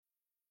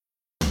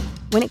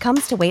When it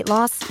comes to weight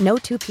loss, no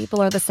two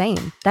people are the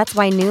same. That's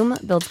why Noom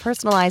builds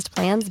personalized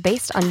plans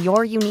based on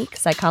your unique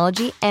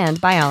psychology and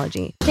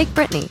biology. Take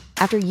Brittany.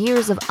 After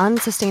years of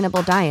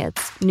unsustainable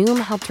diets, Noom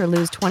helped her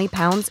lose 20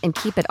 pounds and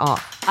keep it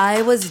off.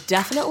 I was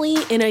definitely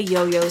in a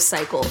yo-yo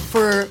cycle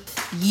for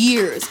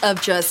years of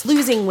just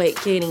losing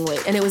weight, gaining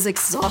weight, and it was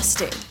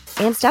exhausting.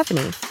 And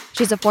Stephanie.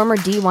 She's a former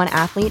D1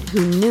 athlete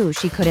who knew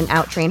she couldn't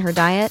outtrain her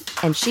diet,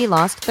 and she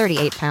lost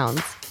 38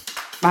 pounds.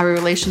 My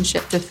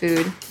relationship to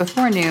food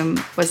before Noom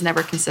was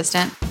never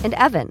consistent. And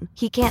Evan,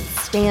 he can't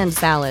stand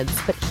salads,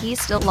 but he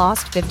still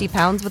lost 50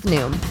 pounds with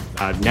Noom.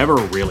 I never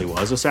really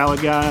was a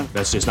salad guy.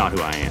 That's just not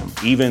who I am.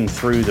 Even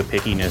through the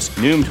pickiness,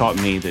 Noom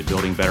taught me that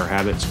building better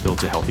habits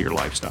builds a healthier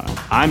lifestyle.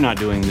 I'm not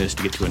doing this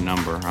to get to a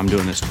number. I'm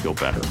doing this to feel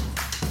better.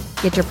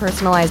 Get your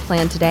personalized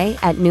plan today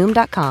at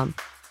Noom.com.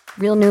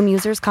 Real Noom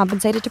users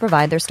compensated to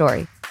provide their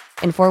story.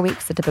 In 4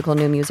 weeks, the typical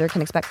Noom user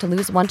can expect to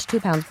lose 1 to 2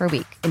 pounds per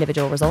week.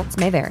 Individual results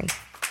may vary.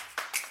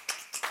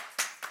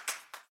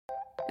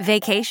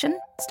 Vacation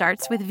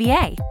starts with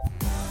VA.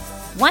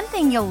 One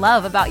thing you'll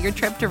love about your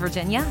trip to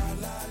Virginia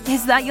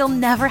is that you'll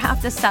never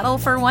have to settle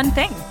for one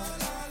thing.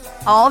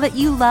 All that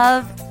you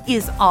love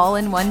is all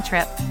in one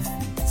trip.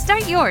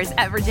 Start yours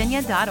at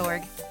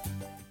virginia.org.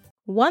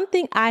 One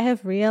thing I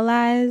have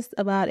realized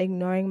about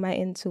ignoring my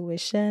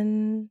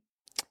intuition,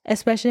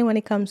 especially when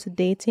it comes to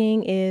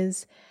dating,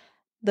 is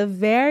the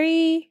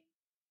very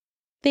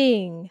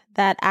thing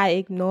that I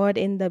ignored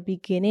in the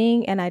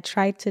beginning and I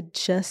tried to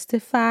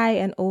justify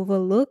and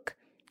overlook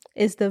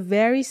is the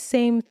very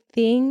same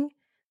thing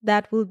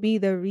that will be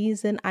the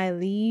reason I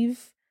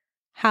leave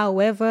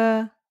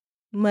however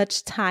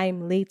much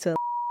time later.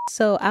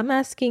 So I'm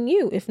asking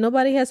you, if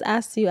nobody has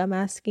asked you, I'm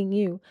asking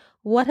you,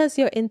 what has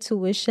your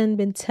intuition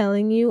been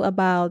telling you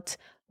about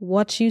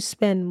what you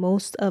spend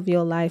most of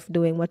your life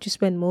doing, what you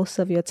spend most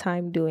of your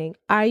time doing?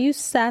 Are you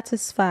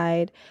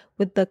satisfied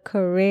with the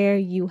career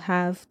you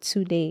have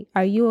today?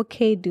 Are you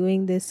okay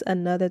doing this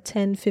another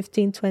 10,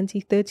 15, 20,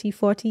 30,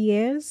 40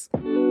 years?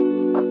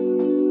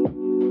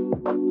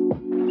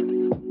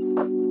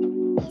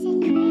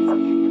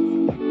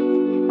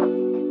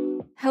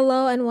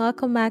 Hello and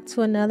welcome back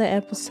to another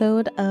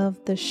episode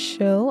of the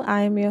show.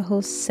 I am your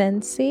host,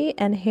 Sensi,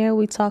 and here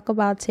we talk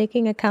about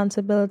taking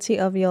accountability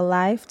of your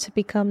life to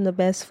become the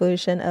best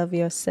version of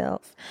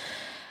yourself.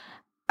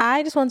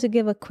 I just want to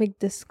give a quick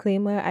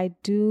disclaimer. I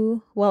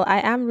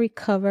am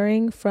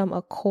recovering from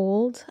a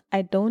cold.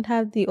 I don't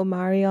have the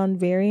Omarion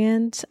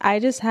variant. I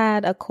just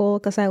had a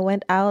cold because I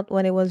went out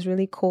when it was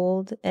really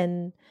cold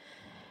and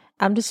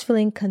I'm just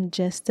feeling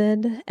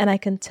congested, and I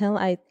can tell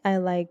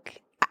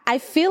I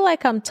feel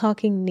like I'm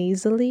talking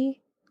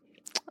nasally,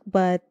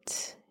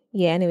 but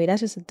yeah, anyway,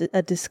 that's just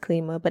a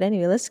disclaimer. But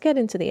anyway, let's get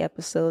into the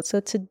episode. So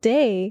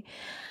today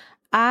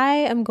I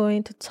am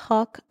going to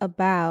talk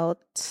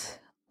about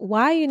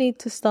why you need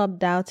to stop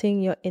doubting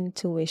your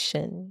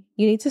intuition.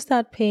 You need to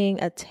start paying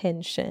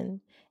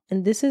attention.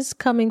 And this is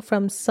coming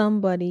from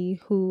somebody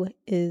who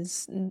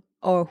is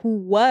or who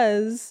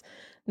was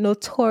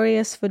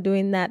notorious for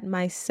doing that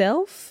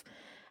myself.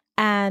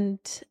 And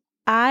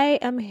I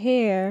am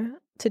here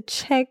to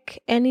check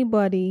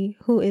anybody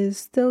who is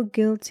still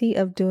guilty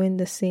of doing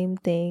the same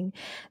thing,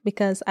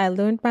 because I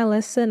learned my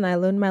lesson. I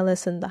learned my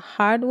lesson the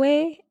hard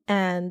way.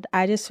 And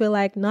I just feel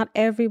like not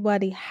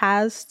everybody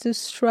has to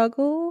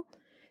struggle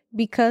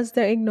because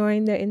they're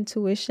ignoring their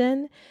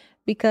intuition,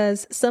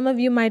 because some of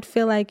you might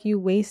feel like you're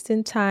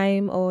wasting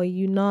time, or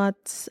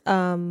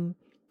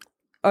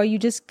or you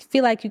just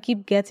feel like you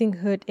keep getting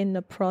hurt in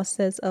the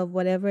process of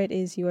whatever it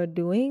is you are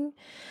doing.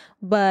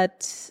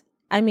 But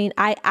I mean,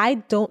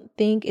 I don't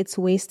think it's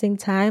wasting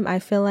time. I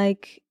feel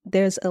like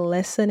there's a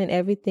lesson in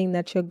everything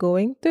that you're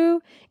going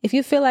through. If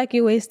you feel like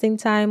you're wasting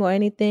time or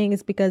anything,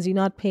 it's because you're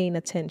not paying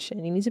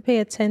attention. You need to pay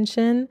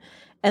attention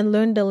and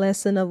learn the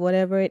lesson of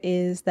whatever it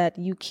is that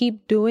you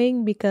keep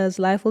doing, because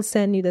life will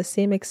send you the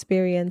same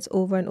experience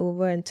over and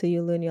over until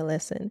you learn your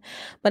lesson.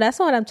 But that's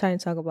not what I'm trying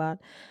to talk about.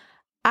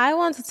 I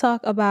want to talk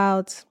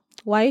about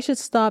why you should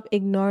stop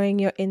ignoring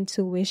your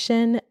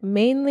intuition,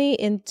 mainly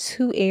in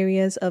 2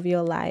 areas of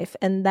your life,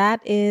 and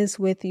that is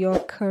with your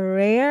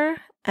career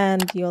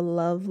and your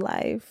love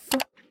life.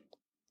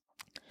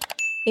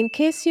 In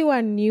case you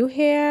are new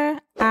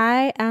here,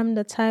 I am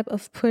the type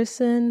of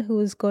person who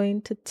is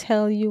going to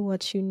tell you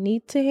what you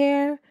need to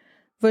hear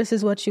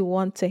versus what you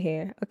want to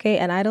hear, okay?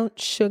 And I don't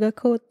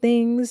sugarcoat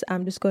things.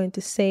 I'm just going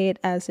to say it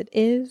as it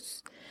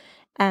is.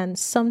 And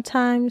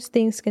sometimes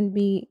things can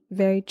be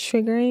very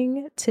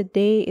triggering.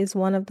 Today is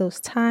one of those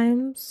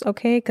times,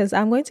 okay? Because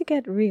I'm going to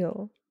get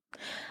real.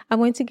 I'm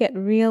going to get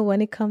real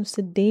when it comes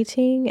to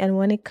dating and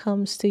when it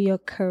comes to your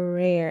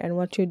career and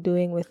what you're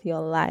doing with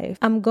your life.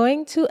 I'm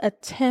going to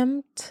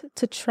attempt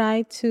to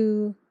try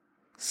to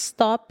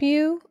stop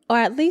you, or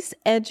at least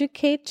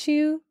educate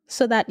you,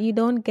 so that you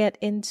don't get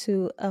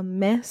into a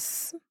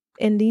mess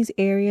in these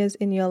areas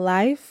in your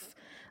life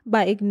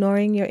by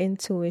ignoring your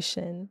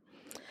intuition.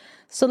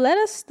 So let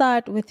us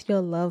start with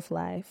your love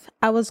life.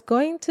 I was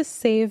going to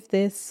save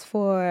this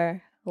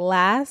for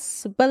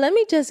last, but let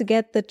me just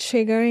get the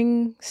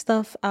triggering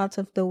stuff out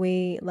of the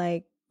way,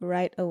 like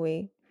right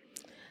away.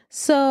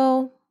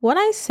 So when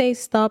I say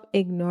stop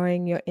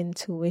ignoring your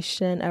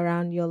intuition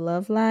around your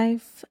love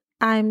life,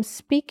 I'm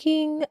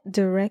speaking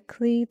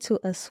directly to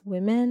us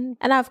women.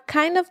 And I've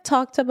kind of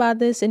talked about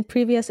this in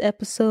previous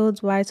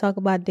episodes where I talk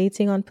about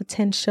dating on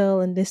potential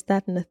and this,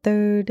 that, and the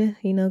third.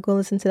 Go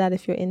listen to that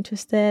if you're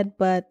interested.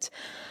 But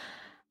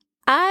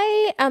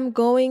I am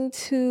going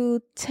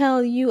to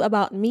tell you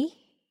about me,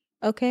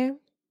 okay?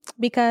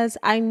 Because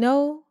I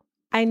know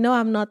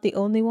I'm not the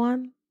only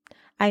one.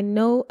 I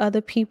know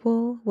other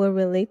people will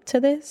relate to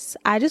this.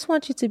 I just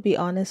want you to be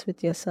honest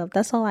with yourself.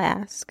 That's all I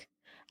ask.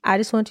 I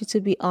just want you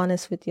to be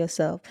honest with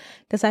yourself.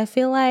 Because I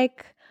feel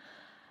like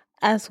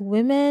as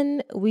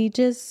women, I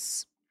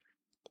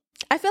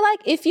feel like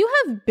if you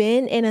have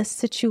been in a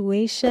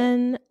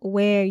situation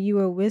where you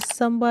were with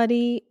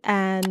somebody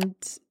and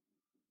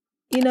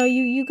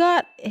you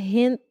got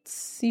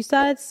hints, you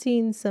started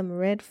seeing some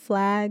red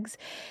flags,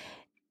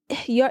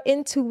 your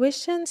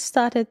intuition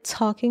started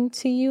talking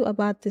to you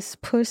about this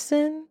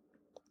person,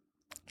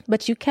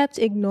 but you kept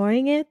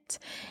ignoring it,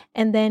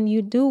 and then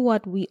you do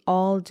what we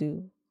all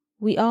do.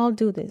 We all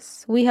do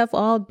this. We have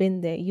all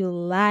been there. You're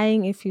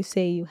lying if you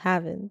say you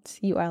haven't.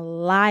 You are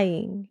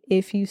lying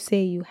if you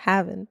say you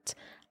haven't.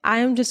 I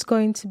am just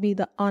going to be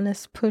the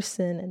honest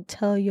person and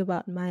tell you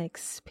about my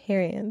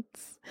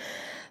experience.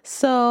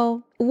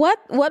 So what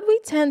we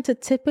tend to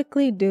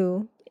typically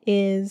do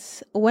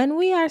is when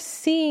we are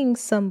seeing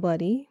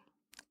somebody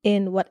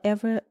in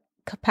whatever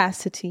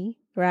capacity,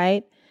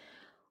 right?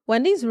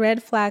 When these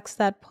red flags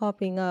start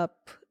popping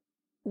up,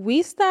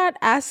 we start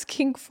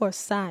asking for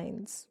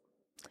signs.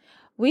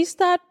 We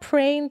start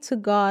praying to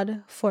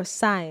God for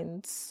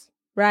signs,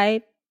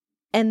 right?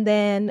 And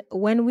then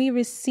when we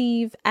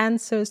receive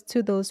answers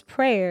to those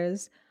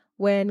prayers,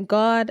 when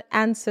God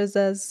answers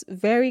us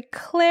very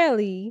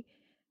clearly,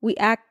 we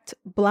act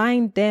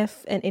blind,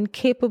 deaf, and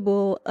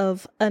incapable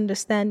of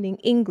understanding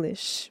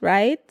English,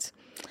 right?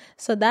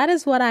 So that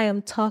is what I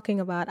am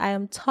talking about. I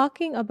am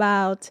talking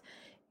about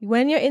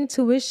when your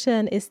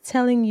intuition is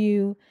telling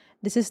you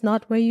this is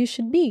not where you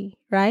should be,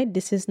 right?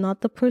 This is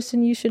not the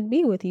person you should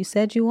be with. You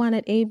said you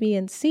wanted A, B,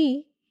 and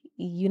C.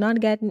 You're not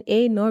getting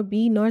A, nor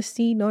B, nor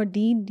C, nor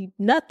D,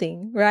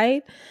 nothing,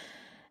 right?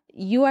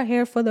 You are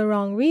here for the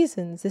wrong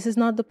reasons. This is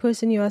not the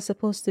person you are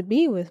supposed to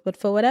be with, but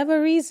for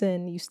whatever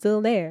reason, you're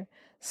still there.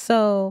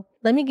 So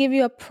let me give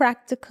you a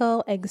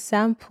practical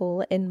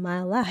example in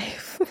my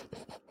life.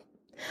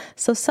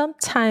 So some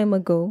time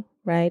ago,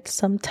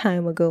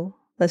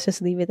 let's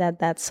just leave it at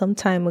that, some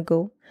time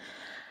ago,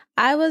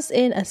 I was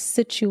in a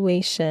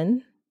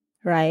situation,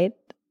 right?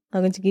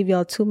 I'm going to give you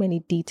all too many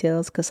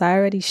details because I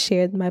already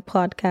shared my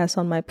podcast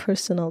on my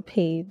personal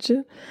page.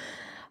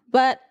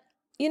 But,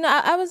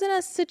 I was in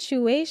a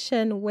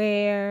situation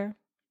where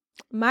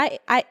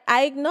I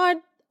ignored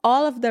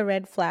all of the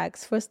red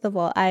flags. First of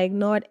all, I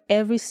ignored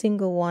every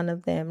single one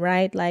of them,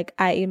 right? Like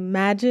I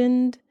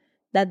imagined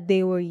that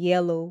they were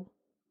yellow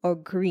or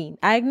green.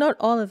 I ignored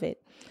all of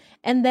it.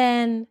 And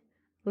then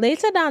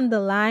later down the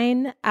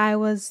line, I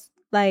was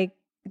like,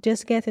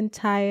 just getting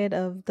tired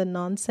of the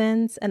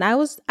nonsense. And I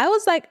was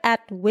like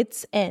at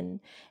wit's end.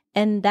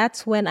 And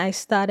that's when I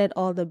started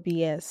all the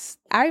BS.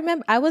 I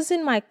remember I was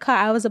in my car.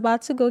 I was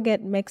about to go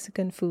get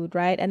Mexican food,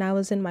 right? And I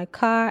was in my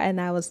car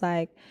and I was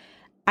like,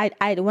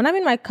 when I'm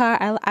in my car,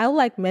 I'll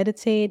like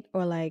meditate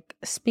or like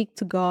speak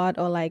to God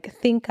or like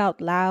think out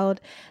loud.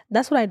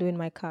 That's what I do in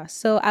my car.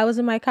 So I was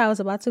in my car. I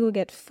was about to go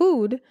get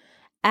food.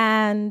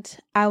 And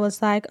I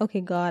was like,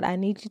 okay, God, I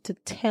need you to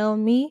tell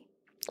me.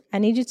 I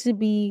need you to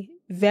be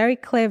very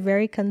clear,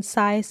 very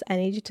concise. I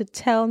need you to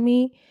tell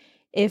me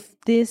if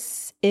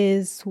this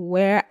is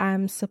where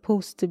I'm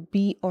supposed to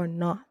be or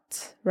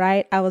not,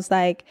 right? I was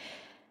like,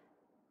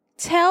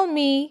 tell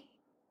me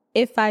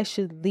if I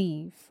should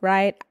leave,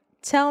 right?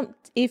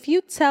 If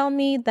you tell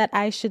me that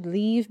I should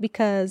leave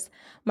because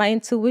my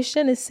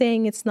intuition is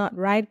saying it's not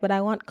right, but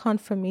I want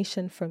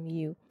confirmation from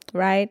you,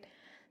 right?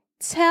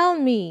 Tell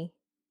me,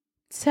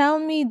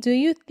 do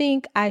you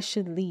think I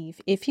should leave?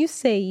 If you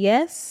say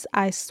yes,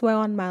 I swear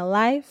on my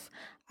life,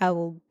 I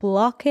will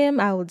block him.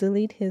 I will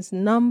delete his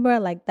number.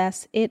 Like,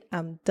 that's it.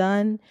 I'm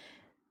done.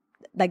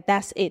 Like,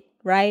 that's it,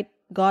 right?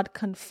 God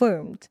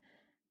confirmed.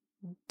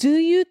 Do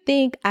you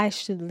think I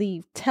should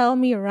leave? Tell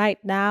me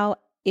right now.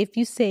 If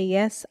you say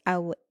yes, I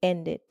will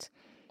end it.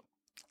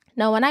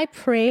 Now, when I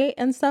pray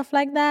and stuff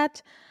like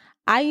that,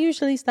 I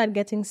usually start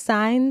getting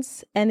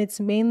signs, and it's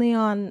mainly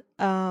on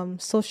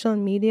social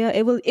media.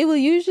 It will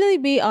usually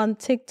be on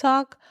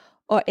TikTok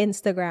or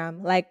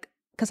Instagram, like,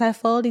 because I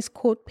follow these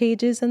quote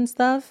pages and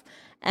stuff,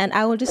 and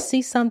I will just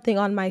see something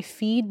on my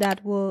feed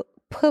that will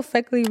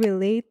perfectly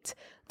relate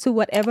to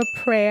whatever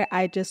prayer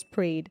I just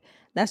prayed.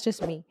 That's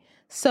just me.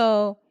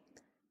 So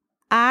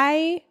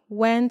I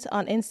went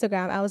on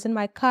Instagram. I was in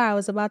my car. I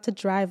was about to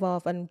drive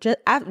off. And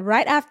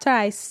right after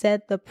I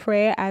said the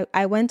prayer,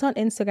 I went on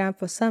Instagram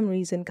for some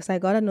reason because I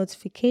got a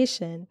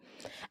notification.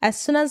 As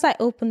soon as I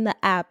opened the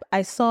app,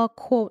 I saw a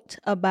quote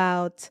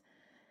about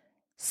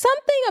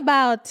something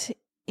about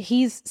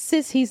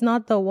he's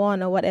not the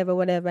one or whatever,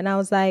 whatever. And I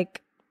was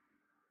like,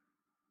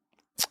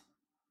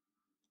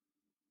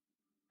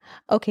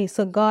 okay,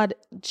 so God,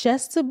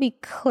 just to be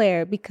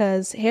clear,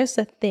 because here's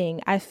the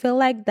thing, I feel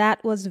like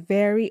that was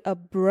very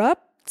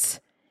abrupt.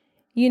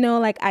 You know,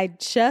 like I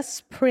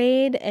just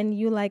prayed and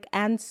you like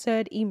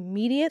answered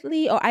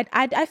immediately, or I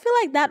feel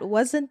like that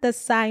wasn't the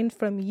sign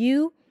from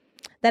you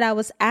that I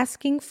was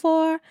asking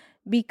for,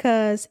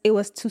 because it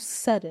was too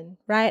sudden,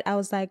 right? I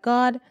was like,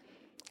 God,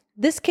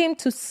 this came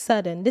too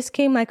sudden. This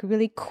came like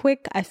really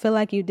quick. I feel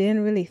like you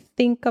didn't really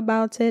think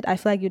about it. I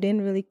feel like you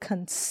didn't really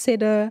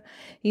consider,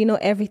 you know,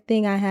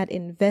 everything I had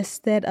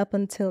invested up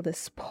until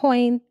this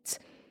point.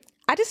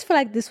 I just feel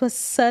like this was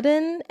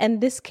sudden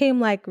and this came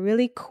like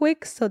really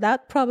quick. So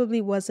that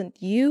probably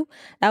wasn't you.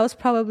 That was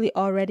probably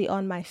already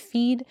on my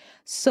feed.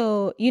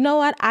 So you know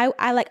what?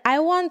 I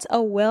want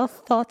a well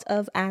thought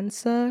of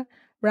answer,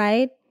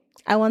 right?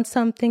 I want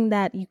something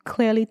that you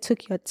clearly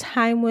took your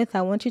time with.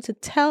 I want you to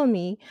tell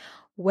me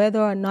whether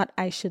or not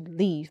I should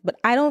leave. But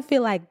I don't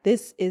feel like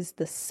this is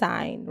the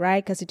sign,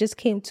 right? Because it just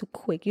came too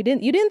quick. You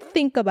didn't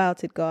think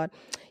about it, God.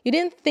 You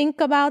didn't think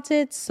about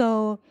it.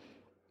 So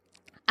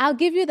I'll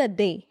give you the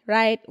day,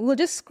 right? We'll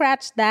just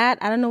scratch that.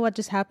 I don't know what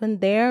just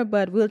happened there,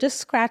 but we'll just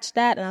scratch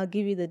that and I'll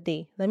give you the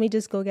day. Let me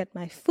just go get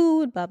my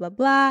food, blah, blah,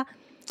 blah.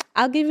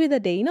 I'll give you the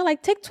day. You know,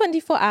 like take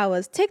 24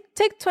 hours. Take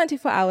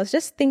 24 hours.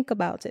 Just think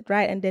about it,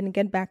 right? And then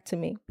get back to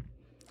me.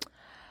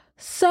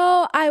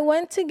 So I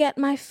went to get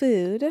my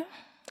food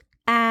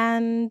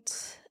and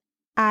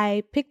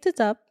I picked it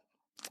up.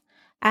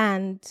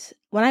 And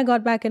when I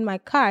got back in my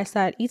car, I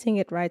started eating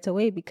it right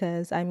away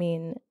because, I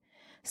mean,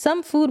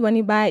 some food, when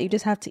you buy it, you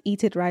just have to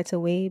eat it right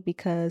away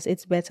because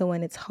it's better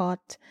when it's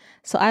hot.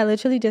 So I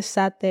literally just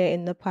sat there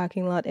in the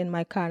parking lot in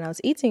my car and I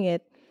was eating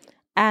it.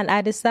 And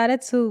I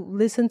decided to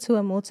listen to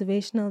a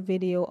motivational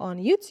video on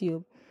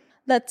YouTube.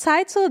 The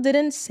title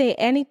didn't say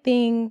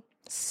anything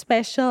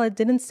special. It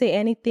didn't say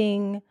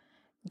anything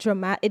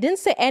dramatic. It didn't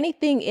say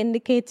anything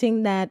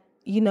indicating that,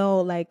 you know,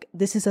 like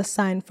this is a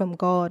sign from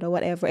God or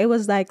whatever. It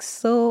was like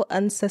so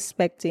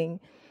unsuspecting.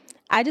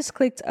 I just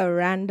clicked a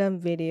random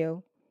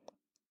video.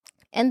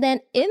 And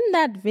then in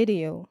that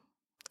video,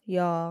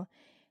 y'all,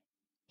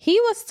 he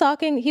was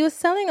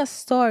telling a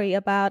story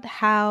about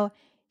how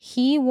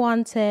he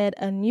wanted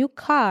a new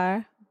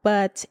car,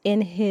 but in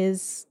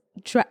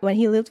when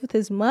he lived with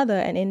his mother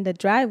and in the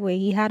driveway,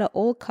 he had an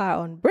old car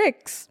on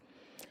bricks.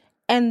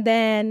 And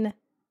then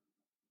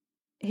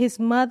he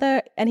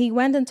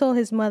went and told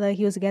his mother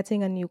he was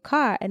getting a new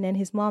car. And then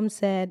his mom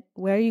said,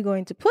 "Where are you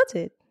going to put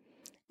it?"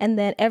 And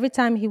then every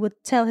time he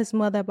would tell his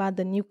mother about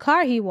the new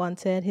car he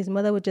wanted, his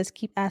mother would just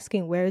keep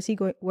asking, where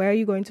are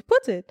you going to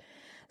put it?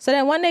 So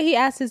then one day he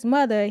asked his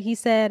mother, he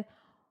said,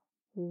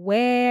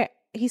 why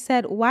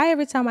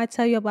every time I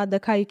tell you about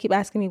the car, you keep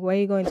asking me, where are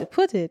you going to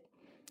put it?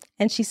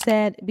 And she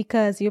said,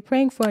 because you're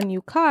praying for a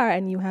new car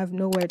and you have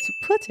nowhere to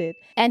put it.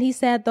 And he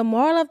said, the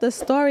moral of the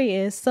story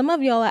is some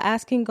of y'all are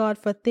asking God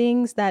for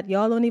things that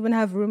y'all don't even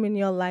have room in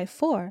your life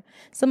for.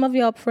 Some of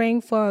y'all are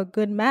praying for a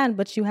good man,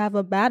 but you have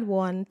a bad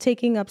one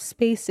taking up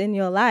space in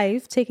your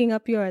life, taking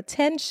up your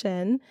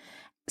attention.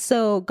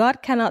 So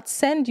God cannot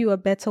send you a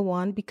better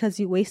one because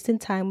you're wasting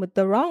time with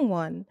the wrong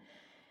one.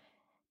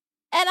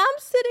 And I'm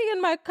sitting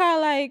in my car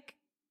like,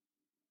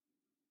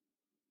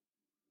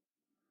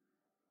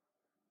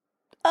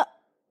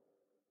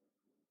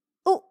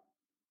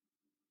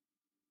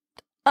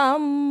 I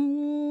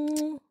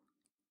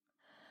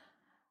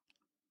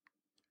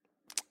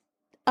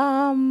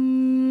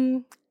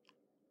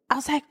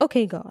was like,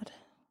 okay, God,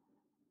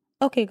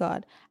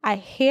 I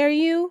hear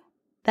you.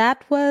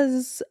 That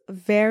was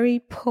very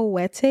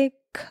poetic,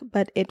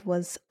 but it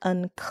was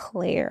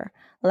unclear.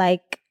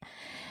 Like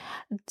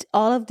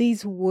all of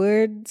these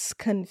words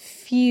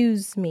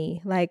confuse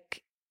me.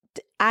 Like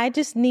I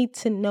just need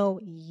to know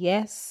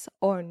yes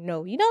or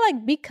no. You know,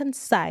 like be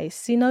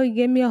concise. You know, you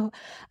gave me a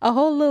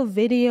whole little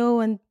video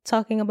and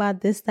talking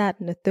about this, that,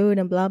 and the third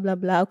and blah, blah,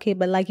 blah. Okay,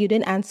 but like you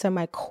didn't answer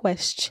my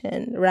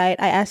question, right?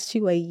 I asked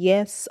you a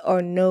yes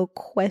or no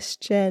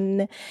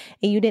question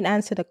and you didn't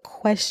answer the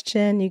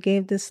question. You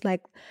gave this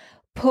like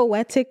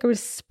poetic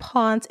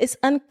response. It's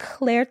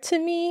unclear to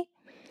me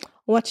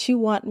what you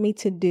want me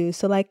to do.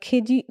 So like,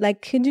 could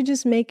you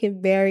just make it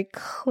very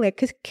clear?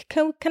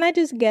 Can I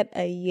just get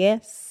a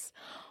yes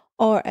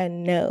or a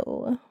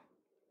no?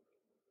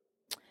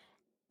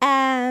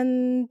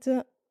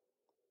 And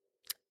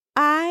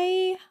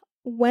I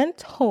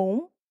went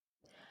home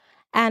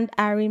and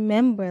I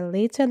remember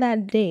later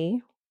that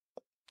day,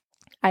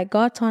 I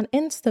got on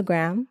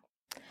Instagram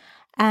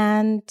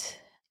and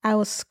I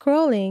was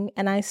scrolling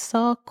and I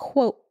saw a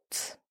quote.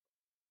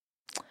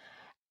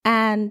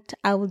 And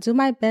I will do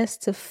my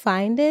best to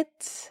find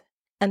it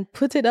and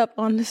put it up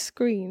on the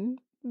screen.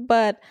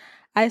 But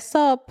I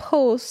saw a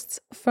post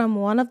from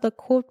one of the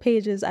quote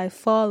pages I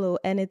follow,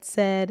 and it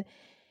said,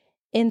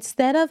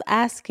 instead of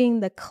asking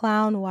the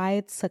clown why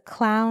it's a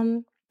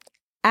clown,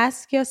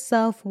 ask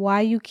yourself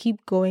why you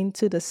keep going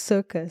to the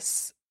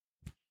circus.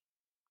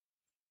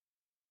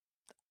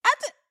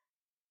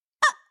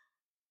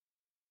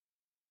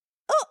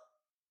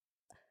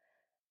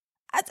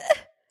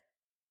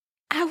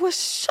 I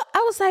was I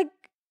was like,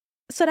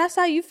 so that's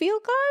how you feel,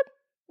 God?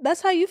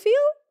 That's how you feel?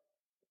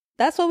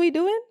 That's what we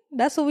doing?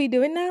 That's what we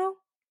doing now?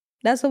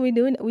 That's what we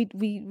doing?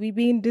 We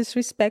being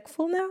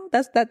disrespectful now?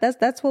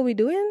 That's what we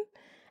doing?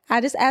 I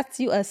just asked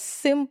you a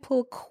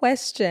simple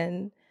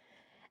question,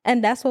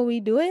 and that's what we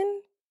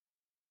doing?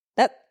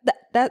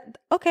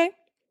 Okay.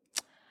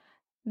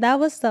 That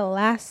was the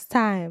last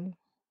time.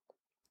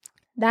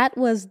 That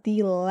was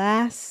the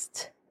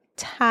last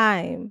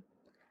time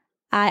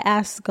I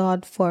asked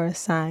God for a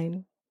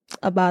sign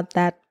about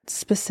that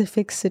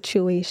specific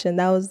situation.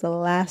 That was the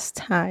last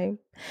time.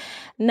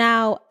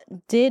 Now,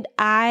 did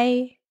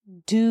I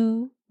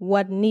do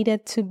what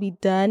needed to be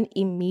done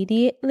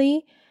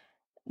immediately?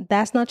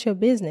 That's not your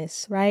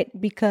business, right?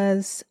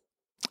 Because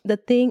the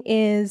thing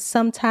is,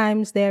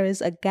 sometimes there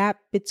is a gap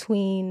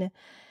between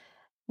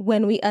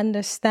when we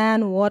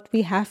understand what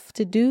we have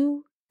to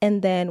do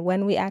and then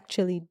when we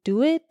actually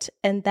do it.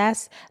 And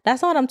that's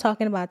not what I'm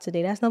talking about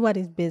today. That's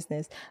nobody's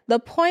business. The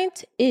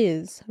point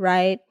is,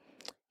 right,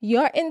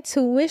 your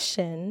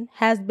intuition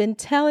has been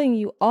telling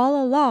you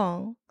all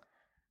along,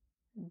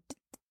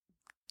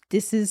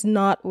 this is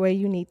not where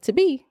you need to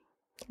be.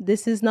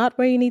 This is not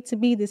where you need to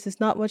be. This is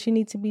not what you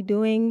need to be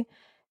doing.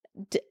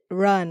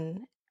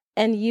 Run.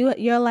 And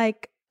you're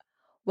like,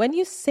 when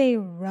you say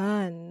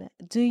run,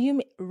 do you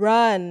mean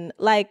run?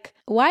 Like,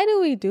 why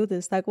do we do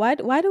this? Like, why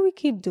do we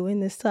keep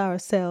doing this to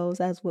ourselves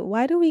as well?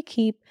 Why do we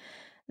keep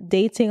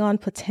dating on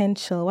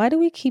potential? Why do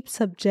we keep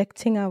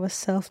subjecting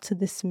ourselves to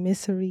this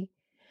misery?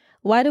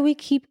 Why do we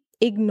keep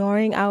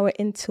ignoring our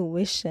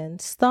intuition?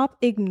 Stop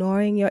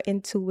ignoring your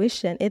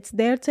intuition. It's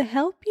there to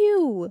help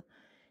you.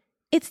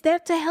 It's there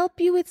to help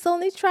you. It's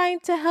only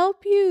trying to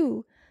help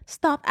you.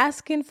 Stop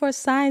asking for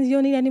signs. You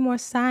don't need any more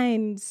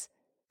signs.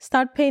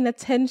 Start paying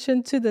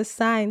attention to the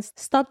signs.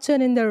 Stop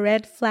turning the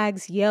red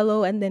flags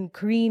yellow and then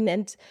green.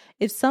 And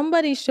if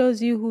somebody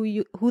shows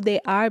you who they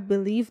are,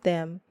 believe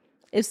them.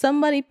 If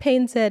somebody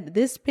painted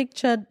this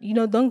picture,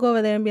 don't go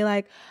over there and be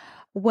like,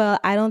 well,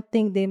 I don't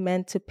think they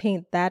meant to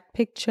paint that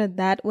picture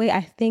that way.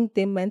 I think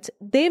they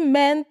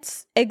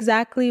meant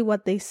exactly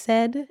what they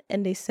said,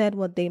 and they said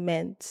what they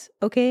meant.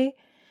 Okay?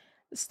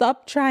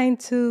 Stop trying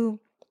to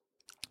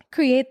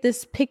create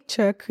this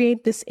picture,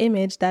 create this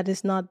image that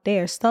is not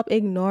there. Stop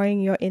ignoring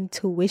your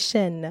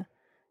intuition.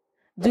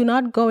 Do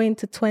not go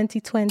into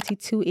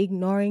 2022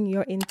 ignoring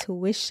your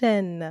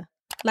intuition.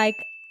 Like,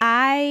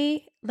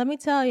 let me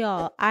tell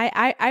y'all,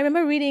 I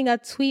remember reading a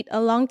tweet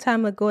a long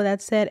time ago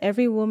that said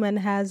every woman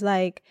has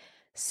like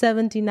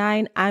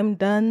 79 I'm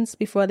done's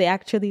before they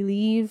actually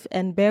leave,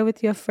 and bear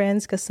with your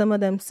friends because some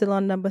of them still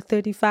on number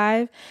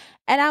 35.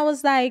 And I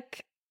was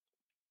like,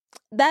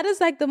 that is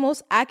like the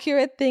most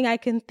accurate thing I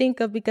can think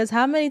of, because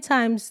how many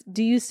times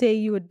do you say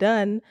you were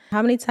done?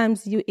 How many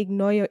times do you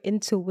ignore your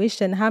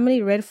intuition? How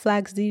many red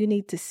flags do you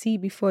need to see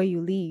before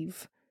you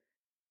leave?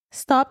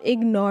 Stop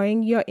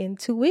ignoring your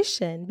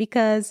intuition,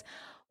 because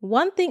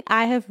one thing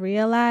I have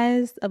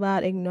realized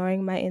about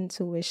ignoring my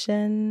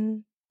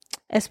intuition,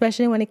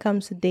 especially when it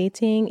comes to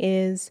dating,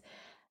 is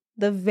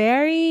the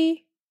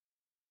very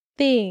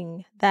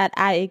thing that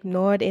I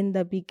ignored in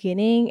the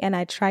beginning and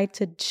I tried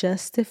to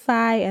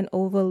justify and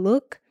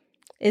overlook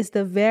is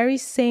the very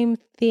same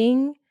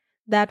thing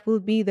that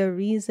will be the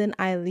reason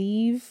I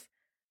leave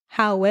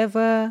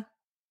however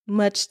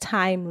much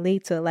time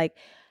later. Like,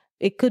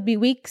 it could be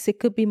weeks, it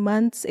could be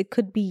months, it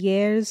could be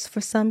years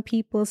for some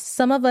people.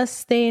 Some of us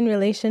stay in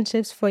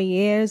relationships for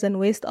years and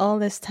waste all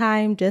this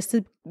time just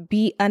to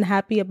be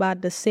unhappy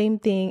about the same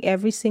thing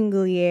every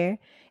single year,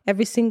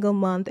 every single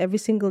month, every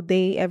single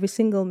day, every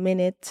single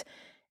minute.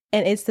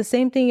 And it's the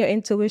same thing your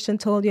intuition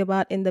told you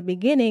about in the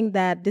beginning,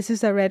 that this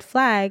is a red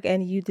flag,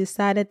 and you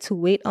decided to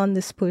wait on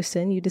this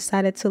person. You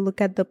decided to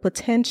look at the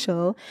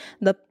potential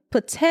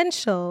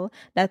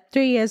that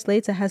 3 years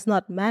later has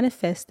not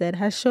manifested,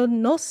 has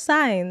shown no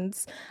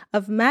signs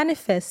of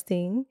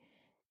manifesting.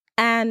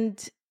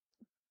 And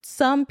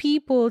some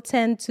people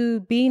tend to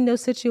be in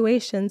those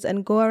situations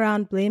and go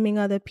around blaming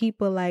other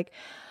people, like,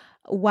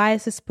 why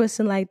is this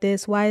person like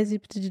this? Why is he?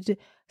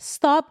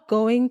 Stop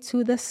going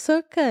to the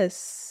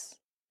circus.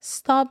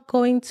 Stop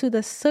going to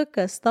the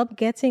circus. Stop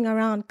getting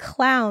around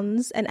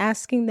clowns and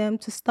asking them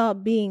to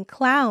stop being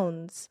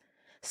clowns.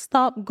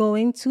 Stop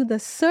going to the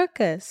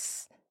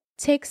circus.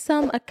 Take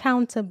some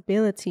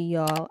accountability,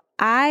 y'all.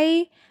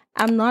 I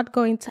am not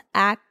going to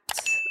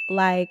act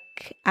like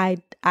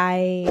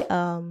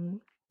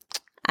I'm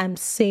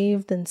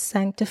saved and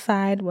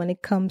sanctified when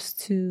it comes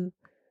to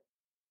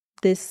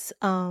this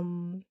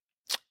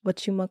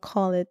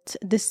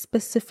this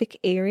specific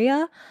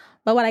area.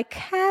 But what I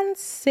can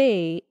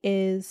say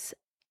is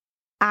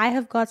I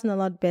have gotten a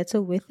lot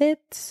better with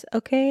it,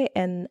 okay?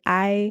 And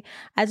I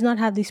do not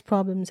have these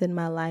problems in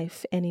my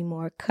life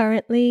anymore.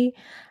 Currently,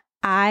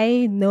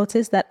 I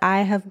noticed that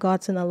I have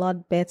gotten a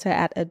lot better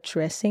at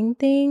addressing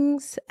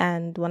things.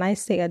 And when I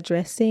say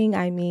addressing,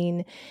 I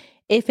mean,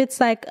 if it's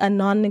like a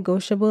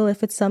non-negotiable,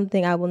 if it's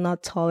something I will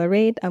not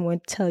tolerate, I'm going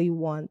to tell you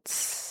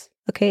once.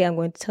 Okay, I'm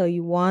going to tell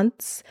you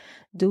once.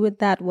 Do with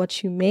that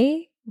what you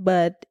may,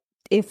 but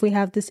if we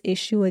have this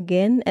issue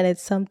again and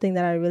it's something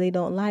that I really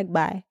don't like,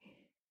 bye,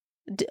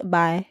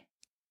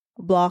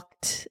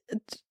 blocked.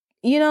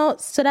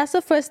 So that's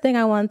the first thing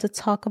I want to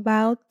talk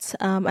about.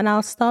 And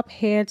I'll stop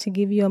here to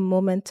give you a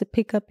moment to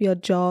pick up your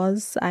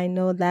jaws. I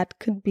know that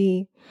could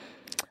be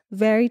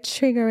very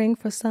triggering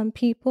for some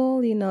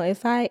people.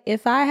 If I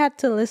had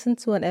to listen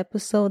to an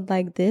episode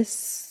like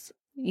this,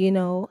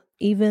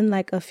 even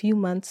like a few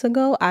months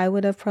ago, I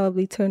would have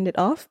probably turned it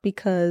off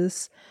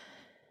because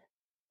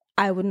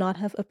I would not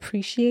have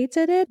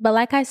appreciated it. But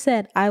like I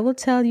said, I will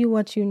tell you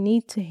what you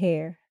need to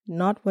hear,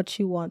 not what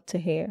you want to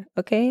hear.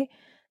 Okay?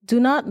 Do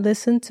not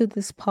listen to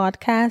this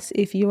podcast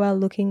if you are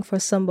looking for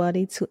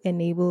somebody to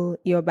enable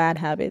your bad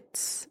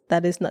habits.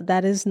 That is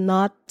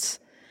not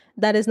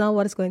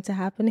what is going to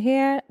happen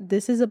here.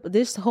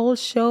 This whole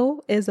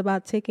show is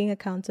about taking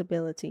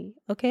accountability.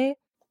 Okay?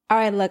 All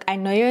right, look, I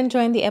know you're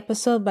enjoying the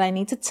episode, but I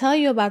need to tell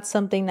you about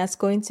something that's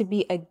going to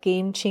be a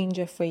game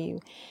changer for you.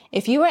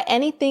 If you are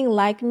anything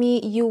like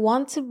me, you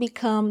want to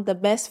become the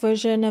best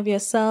version of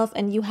yourself,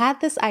 and you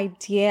had this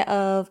idea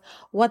of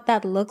what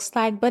that looks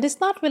like, but it's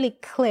not really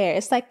clear.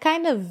 It's like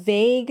kind of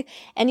vague,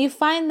 and you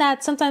find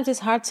that sometimes it's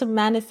hard to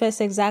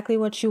manifest exactly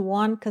what you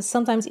want, because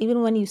sometimes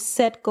even when you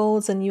set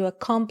goals and you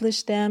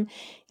accomplish them,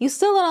 you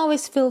still don't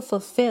always feel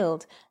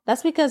fulfilled.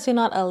 That's because you're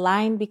not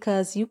aligned,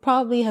 because you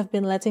probably have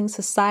been letting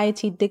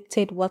society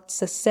dictate what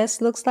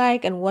success looks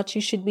like and what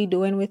you should be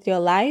doing with your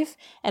life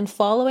and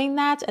following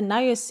that. And now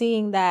you're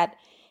seeing that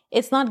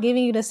it's not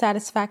giving you the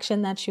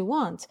satisfaction that you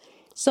want.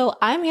 So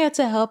I'm here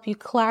to help you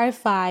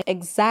clarify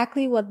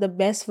exactly what the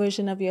best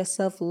version of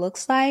yourself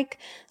looks like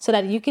so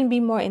that you can be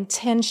more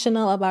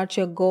intentional about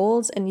your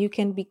goals and you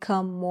can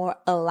become more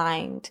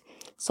aligned.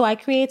 So I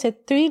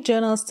created 3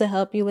 journals to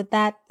help you with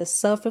that: the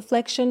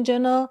self-reflection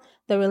journal,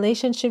 the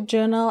relationship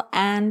journal,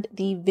 and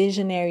the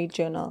visionary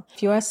journal.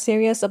 If you are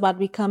serious about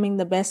becoming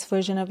the best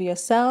version of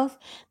yourself,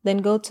 then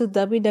go to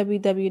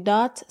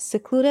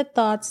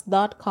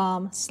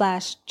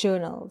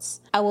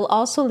www.secludedthoughts.com/journals. I will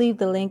also leave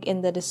the link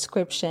in the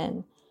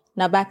description.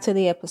 Now back to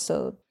the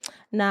episode.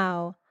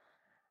 Now,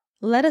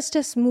 let us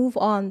just move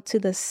on to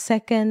the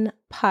second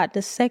part,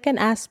 the second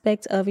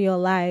aspect of your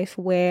life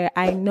where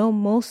I know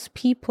most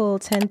people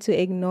tend to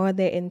ignore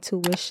their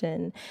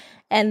intuition.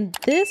 And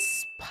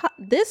this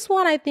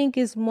one I think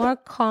is more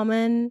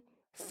common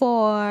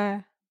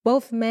for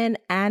both men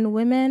and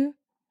women.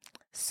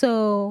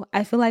 So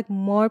I feel like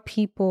more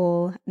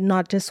people,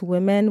 not just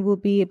women, will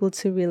be able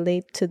to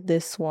relate to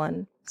this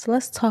one. So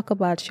let's talk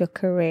about your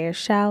career,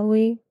 shall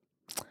we?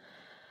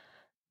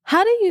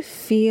 How do you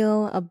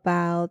feel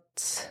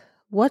about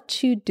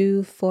what you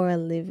do for a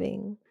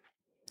living?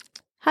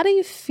 How do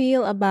you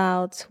feel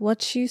about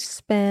what you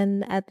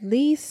spend at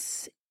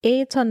least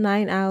 8 or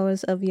 9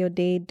 hours of your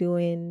day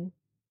doing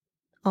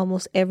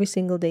almost every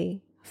single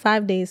day,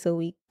 5 days a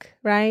week,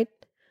 right?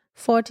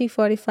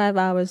 45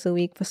 hours a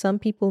week, for some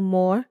people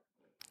more.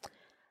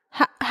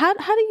 How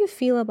do you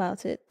feel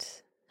about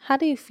it? How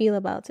do you feel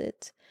about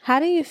it? How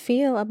do you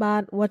feel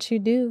about what you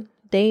do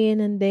day in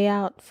and day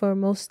out for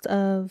most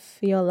of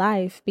your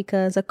life?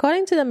 Because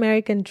according to the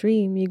American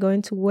dream, you're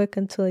going to work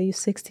until you're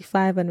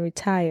 65 and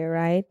retire,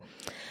 right?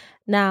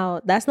 Now,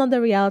 that's not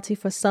the reality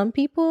for some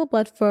people,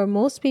 but for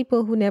most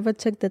people who never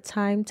took the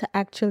time to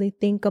actually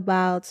think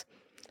about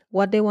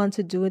what they want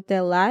to do with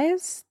their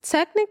lives,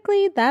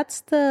 technically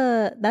that's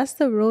the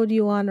road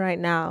you're on right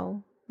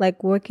now.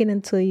 Like working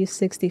until you're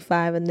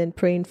 65 and then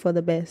praying for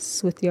the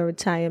best with your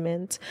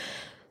retirement.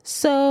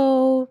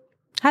 So,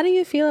 how do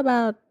you feel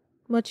about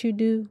what you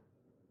do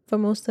for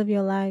most of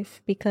your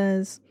life?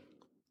 Because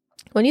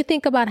when you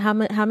think about how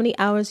many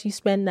hours you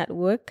spend at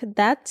work,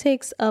 that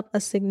takes up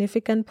a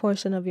significant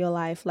portion of your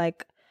life.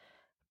 Like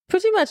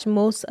pretty much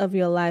most of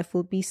your life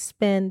will be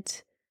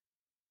spent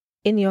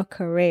in your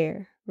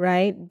career,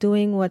 right?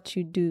 Doing what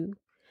you do.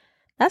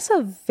 That's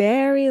a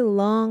very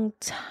long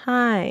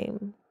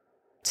time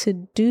to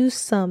do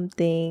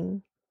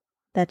something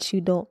that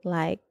you don't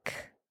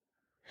like.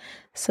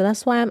 So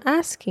that's why I'm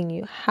asking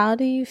you, how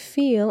do you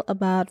feel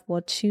about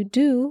what you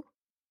do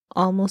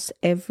almost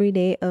every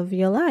day of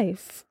your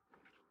life?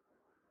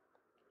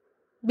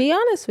 Be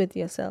honest with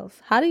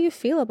yourself. How do you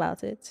feel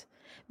about it?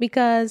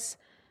 Because,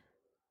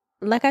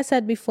 like I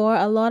said before,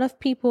 a lot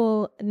of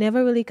people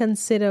never really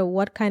consider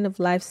what kind of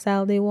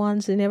lifestyle they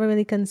want. They never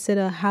really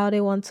consider how they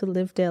want to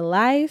live their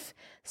life.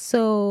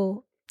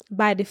 So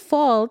by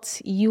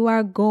default, you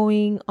are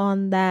going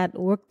on that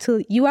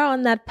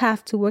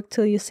path to work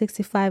till you're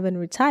 65 and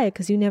retire,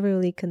 because you never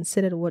really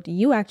considered what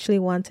you actually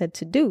wanted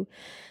to do.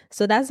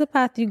 So that's the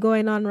path you're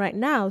going on right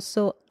now.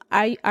 So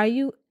are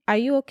you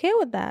okay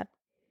with that?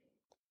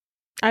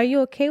 Are you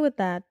okay with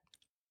that?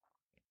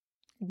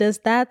 Does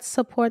that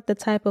support the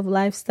type of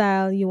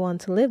lifestyle you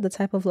want to live, the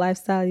type of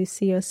lifestyle you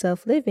see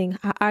yourself living?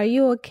 Are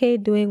you okay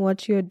doing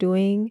what you're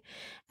doing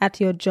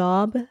at your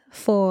job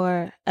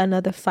for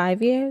another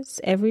 5 years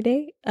every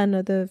day,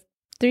 another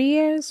 3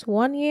 years,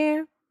 1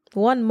 year,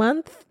 1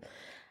 month?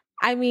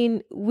 I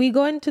mean, we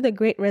go into the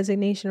great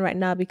resignation right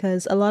now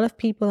because a lot of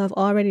people have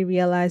already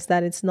realized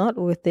that it's not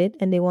worth it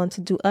and they want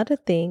to do other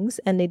things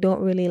and they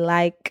don't really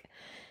like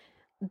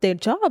their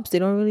jobs. They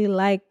don't really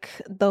like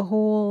the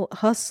whole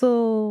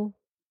hustle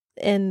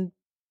and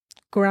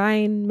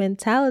grind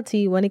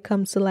mentality when it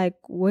comes to like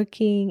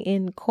working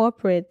in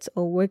corporate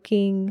or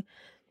working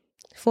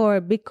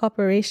for big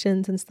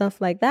corporations and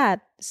stuff like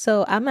that.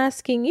 So I'm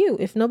asking you,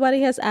 if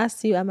nobody has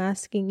asked you, I'm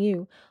asking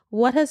you,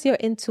 what has your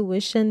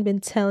intuition been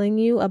telling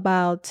you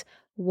about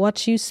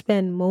what you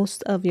spend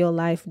most of your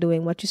life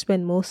doing, what you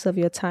spend most of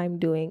your time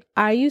doing?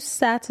 Are you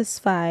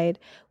satisfied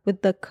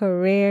with the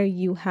career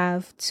you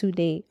have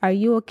today? Are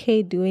you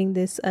okay doing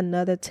this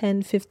another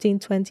 10, 15,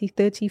 20,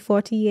 30,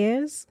 40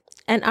 years?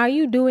 And are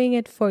you doing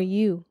it for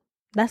you?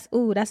 That's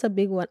a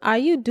big one. Are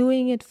you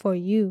doing it for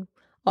you?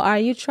 Or are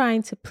you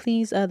trying to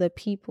please other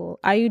people?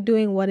 Are you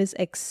doing what is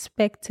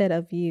expected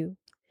of you?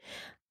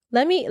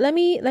 Let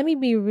me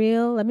be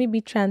real, let me be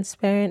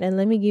transparent, and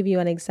let me give you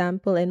an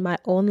example in my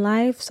own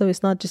life so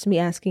it's not just me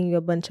asking you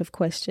a bunch of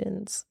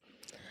questions.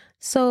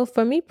 So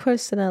for me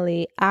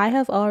personally, I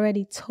have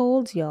already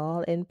told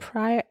y'all in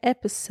prior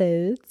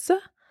episodes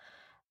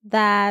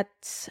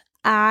that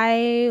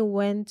I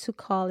went to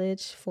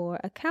college for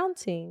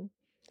accounting.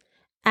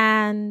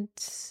 And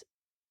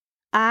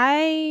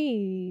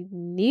I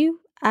knew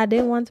I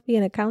didn't want to be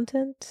an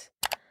accountant,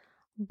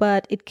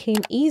 but it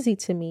came easy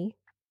to me.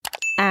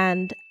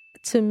 And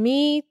to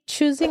me,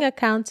 choosing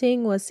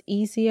accounting was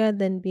easier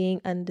than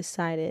being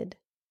undecided.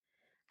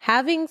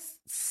 Having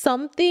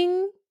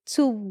something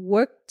to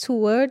work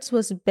towards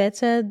was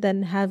better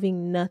than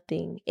having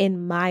nothing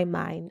in my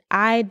mind.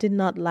 I did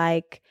not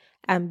like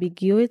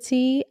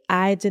ambiguity.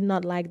 I did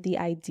not like the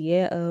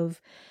idea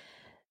of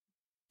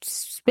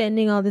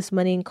spending all this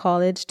money in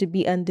college to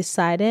be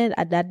undecided.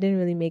 That didn't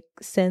really make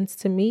sense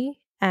to me.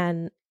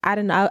 And I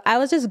don't know, I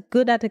was just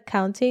good at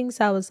accounting.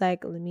 So I was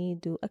like, let me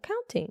do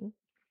accounting.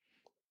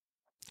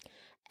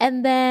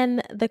 And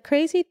then the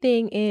crazy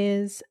thing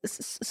is,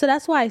 so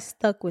that's why I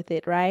stuck with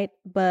it, right?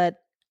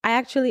 But I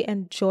actually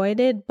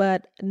enjoyed it,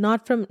 but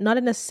not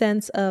in a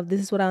sense of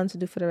this is what I want to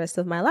do for the rest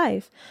of my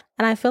life.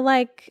 And I feel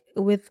like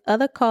with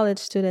other college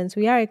students,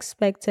 we are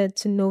expected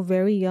to know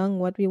very young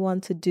what we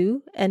want to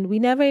do. And we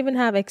never even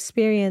have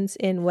experience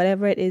in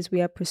whatever it is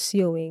we are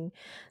pursuing.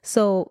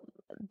 So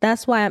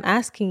that's why I'm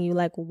asking you,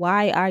 like,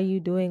 why are you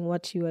doing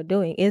what you are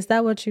doing? Is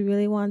that what you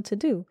really want to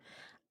do?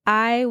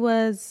 I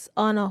was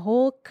on a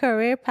whole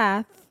career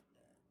path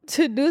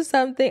to do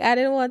something I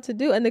didn't want to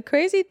do. And the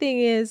crazy thing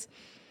is,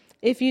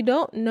 if you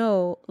don't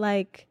know,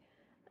 like,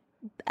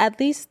 at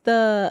least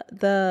the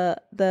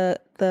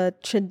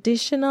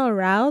traditional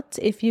route,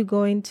 if you're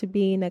going to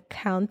be in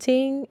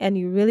accounting and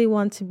you really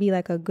want to be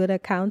like a good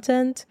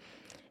accountant,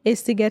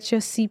 is to get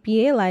your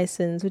CPA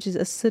license, which is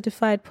a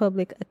certified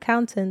public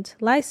accountant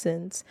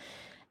license.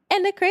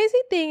 And the crazy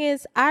thing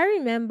is, I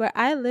remember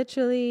I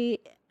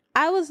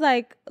was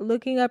like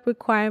looking up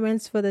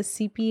requirements for the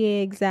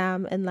CPA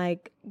exam and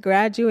like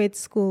graduate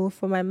school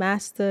for my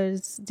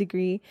master's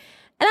degree.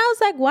 And I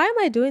was like, why am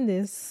I doing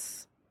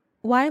this?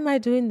 Why am I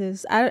doing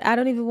this? I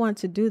don't even want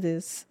to do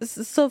this.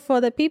 So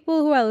for the people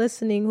who are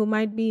listening who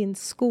might be in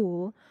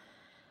school,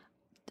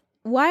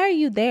 why are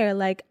you there?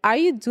 Like, are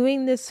you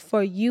doing this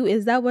for you?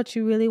 Is that what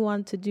you really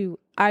want to do?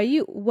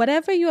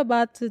 Whatever you're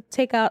about to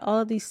take out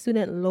all of these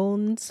student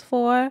loans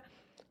for,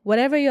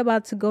 whatever you're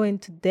about to go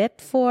into debt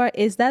for,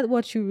 is that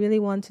what you really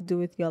want to do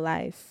with your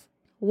life?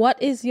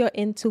 What is your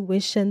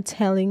intuition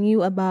telling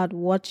you about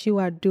what you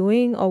are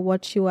doing or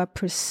what you are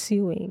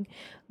pursuing?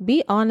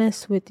 Be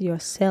honest with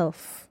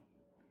yourself.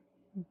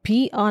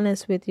 Be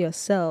honest with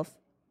yourself.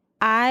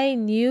 I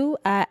knew,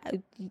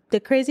 the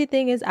crazy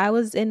thing is I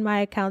was in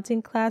my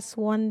accounting class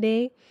one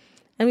day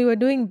and we were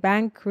doing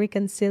bank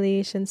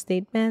reconciliation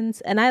statements.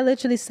 And I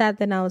literally sat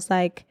there and I was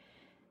like,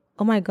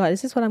 oh my God,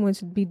 is this what I'm going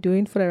to be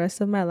doing for the rest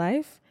of my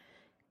life?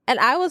 And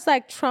I was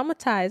like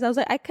traumatized. I was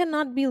like, I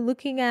cannot be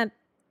looking at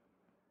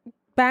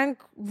bank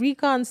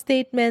recon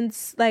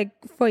statements like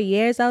for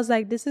years. I was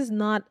like, this is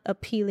not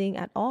appealing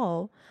at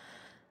all.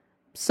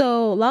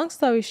 So long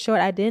story short,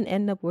 I didn't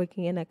end up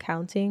working in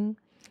accounting,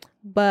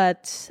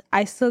 but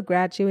I still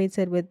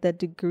graduated with the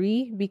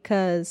degree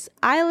because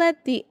I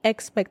let the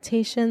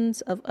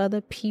expectations of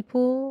other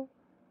people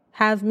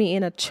have me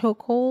in a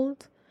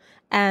chokehold,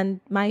 and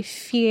my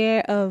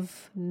fear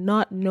of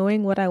not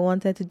knowing what I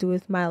wanted to do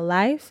with my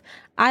life,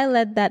 I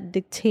let that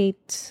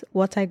dictate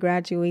what I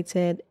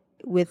graduated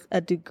with a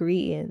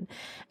degree in.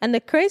 And the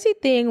crazy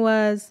thing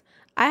was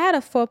I had a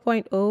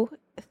 4.0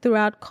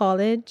 throughout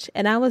college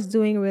and I was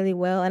doing really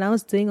well and I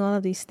was doing all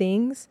of these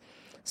things.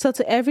 So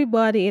to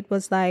everybody, it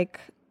was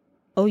like,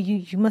 oh,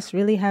 you must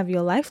really have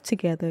your life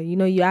together. You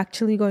know, you're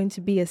actually going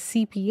to be a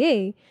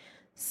CPA.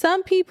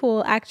 Some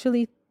people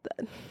actually,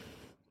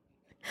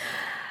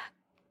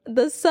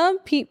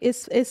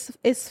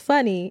 it's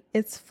funny.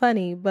 It's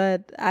funny,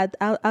 but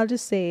I'll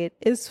just say it.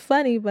 It's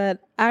funny, but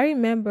I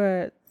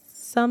remember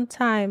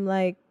sometime,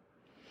 like,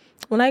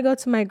 when I go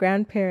to my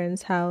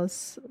grandparents'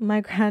 house,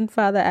 my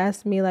grandfather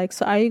asked me, like,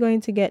 so are you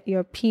going to get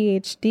your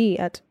PhD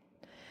at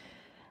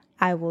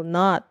I will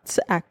not.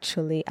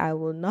 Actually, I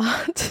will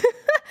not.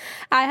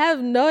 I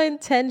have no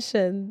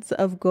intentions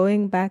of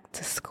going back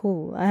to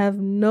school. I have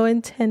no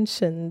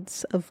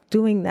intentions of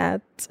doing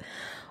that.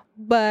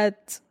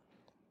 But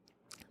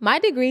my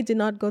degree did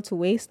not go to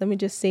waste. Let me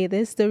just say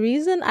this. The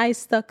reason I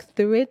stuck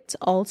through it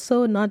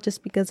also, not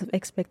just because of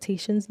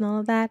expectations and all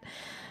of that,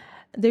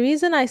 the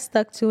reason I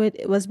stuck to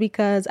it was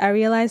because I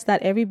realized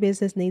that every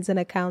business needs an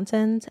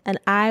accountant, and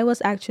I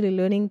was actually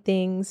learning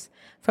things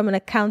from an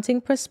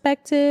accounting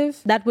perspective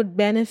that would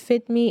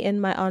benefit me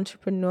in my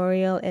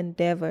entrepreneurial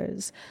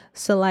endeavors.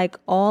 So like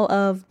all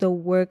of the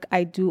work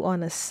I do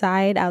on a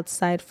side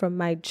outside from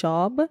my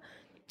job,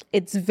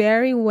 it's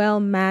very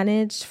well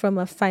managed from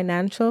a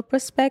financial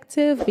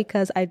perspective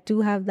because I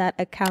do have that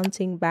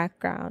accounting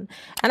background.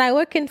 And I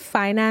work in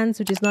finance,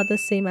 which is not the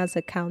same as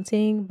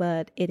accounting,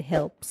 but it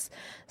helps.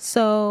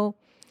 So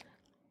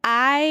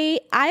I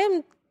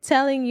am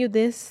telling you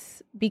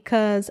this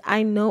because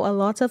I know a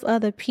lot of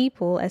other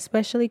people,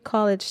 especially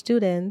college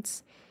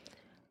students.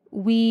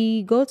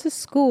 We go to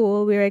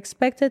school, we're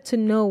expected to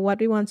know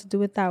what we want to do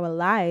with our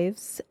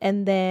lives.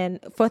 And then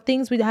for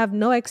things we have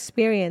no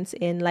experience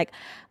in, like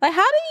how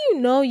do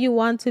you know you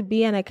want to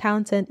be an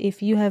accountant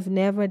if you have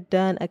never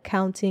done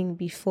accounting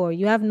before?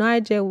 You have no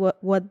idea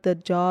what the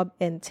job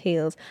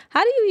entails.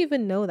 How do you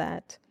even know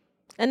that?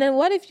 And then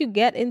what if you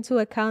get into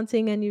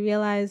accounting and you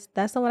realize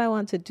that's not what I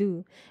want to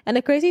do? And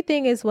the crazy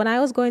thing is when I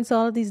was going to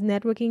all of these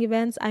networking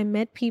events, I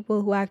met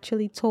people who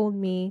actually told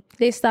me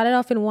they started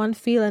off in one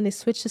field and they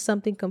switched to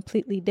something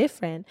completely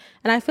different.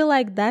 And I feel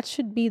like that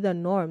should be the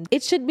norm.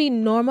 It should be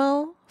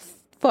normal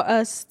for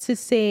us to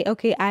say,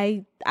 okay,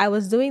 I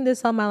was doing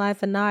this all my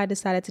life and now I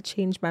decided to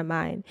change my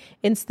mind.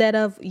 Instead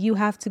of you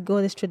have to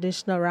go this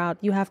traditional route.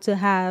 You have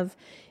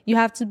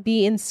to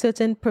be in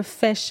certain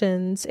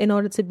professions in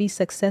order to be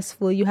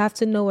successful. You have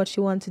to know what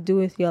you want to do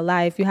with your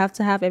life. You have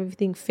to have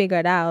everything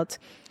figured out.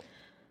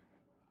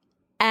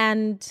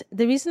 And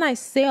the reason I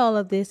say all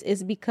of this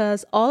is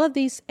because all of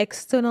these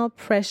external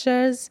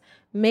pressures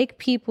make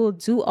people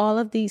do all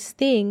of these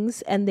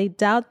things and they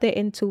doubt their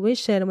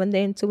intuition when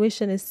their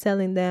intuition is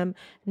telling them,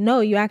 no,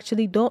 you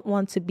actually don't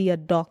want to be a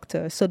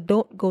doctor. So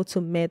don't go to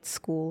med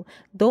school.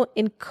 Don't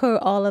incur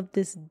all of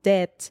this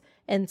debt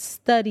and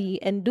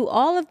study and do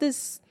all of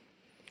this.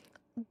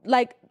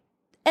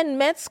 And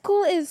med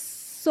school is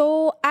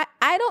so,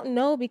 I don't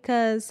know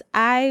because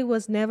I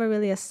was never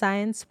really a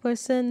science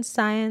person.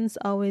 Science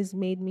always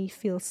made me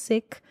feel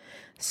sick.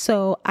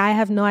 So I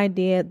have no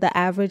idea the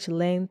average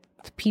length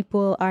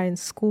people are in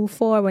school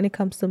for when it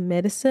comes to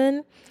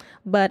medicine.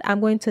 But I'm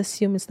going to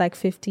assume it's like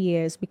 50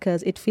 years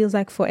because it feels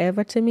like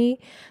forever to me.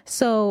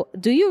 So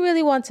do you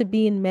really want to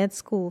be in med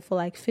school for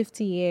like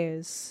 50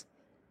 years?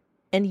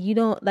 And you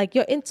don't, like,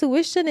 your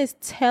intuition is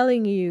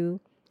telling you,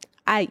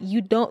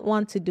 you don't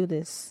want to do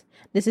this.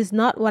 This is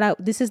not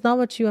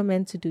what you are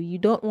meant to do. You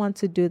don't want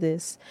to do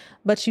this,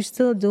 but you're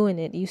still doing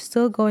it. You're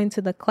still going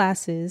to the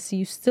classes.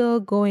 You're still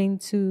going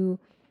to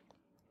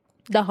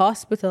the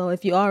hospital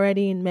if you're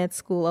already in med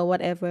school or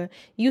whatever.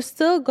 You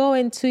still go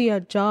into your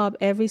job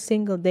every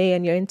single day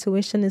and your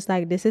intuition is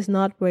like, this is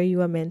not where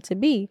you are meant to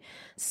be.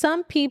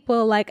 Some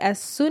people, like, as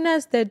soon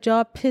as their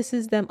job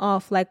pisses them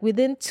off, like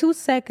within 2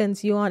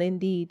 seconds, you're on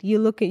Indeed,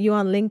 you're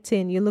on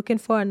LinkedIn, you're looking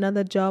for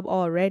another job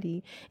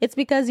already. It's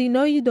because you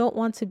know you don't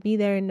want to be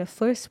there in the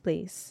first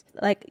place.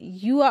 Like,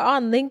 you are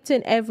on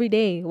LinkedIn every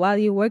day while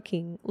you're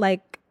working.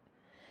 Like,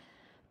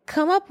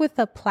 come up with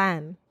a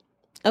plan.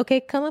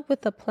 Okay, come up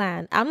with a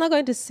plan. I'm not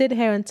going to sit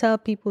here and tell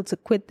people to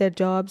quit their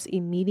jobs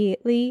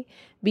immediately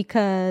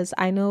because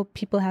I know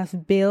people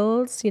have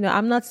bills.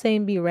 I'm not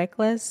saying be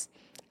reckless.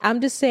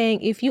 I'm just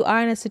saying if you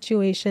are in a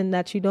situation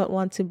that you don't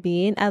want to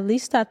be in, at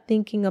least start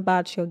thinking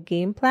about your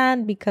game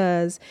plan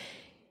because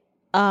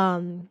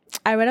I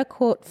read a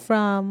quote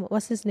from,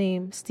 what's his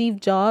name? Steve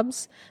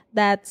Jobs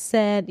that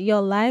said,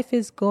 your life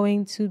is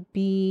going to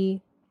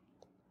be,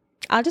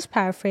 I'll just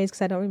paraphrase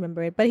because I don't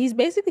remember it. But he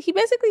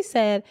basically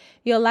said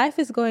your life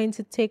is going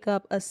to take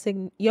up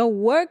your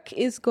work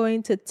is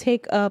going to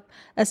take up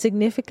a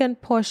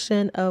significant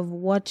portion of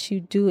what you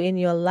do in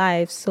your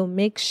life. So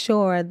make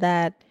sure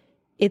that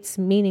it's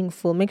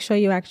meaningful. Make sure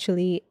you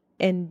actually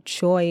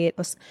enjoy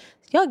it.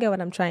 Y'all get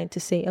what I'm trying to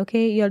say,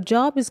 okay? Your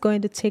job is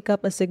going to take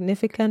up a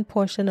significant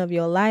portion of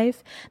your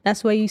life.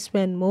 That's where you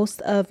spend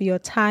most of your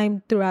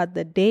time throughout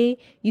the day.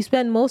 You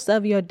spend most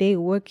of your day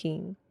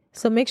working.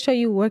 So make sure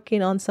you're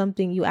working on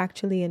something you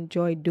actually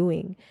enjoy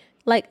doing.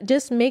 Like,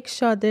 just make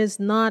sure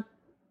there's not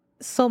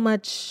so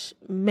much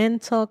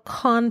mental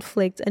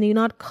conflict and you're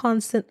not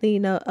constantly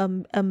in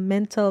a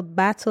mental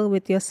battle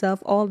with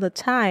yourself all the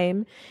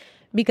time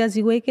because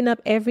you're waking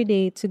up every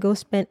day to go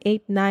spend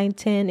 8, 9,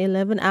 10,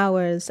 11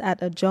 hours at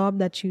a job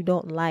that you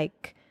don't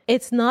like.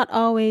 It's not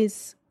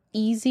always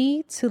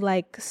easy to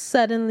like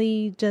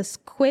suddenly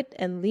just quit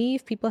and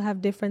leave. People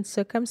have different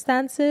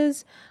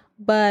circumstances,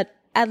 but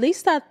at least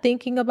start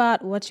thinking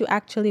about what you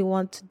actually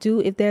want to do.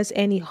 If there's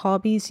any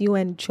hobbies you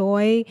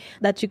enjoy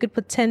that you could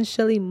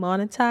potentially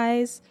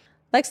monetize,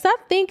 Like,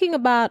 stop thinking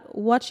about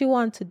what you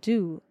want to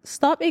do.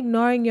 Stop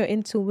ignoring your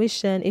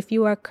intuition if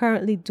you are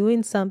currently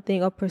doing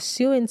something or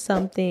pursuing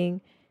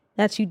something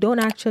that you don't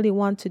actually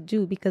want to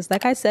do. Because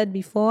like I said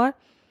before,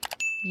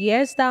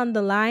 years down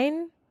the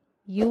line,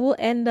 you will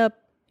end up,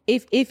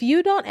 if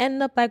you don't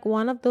end up like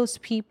one of those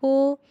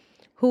people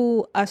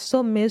who are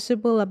so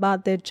miserable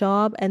about their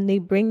job and they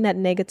bring that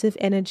negative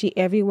energy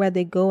everywhere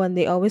they go and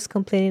they always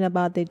complaining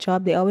about their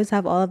job. They always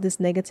have all of this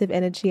negative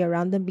energy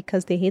around them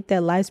because they hate their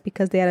lives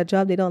because they had a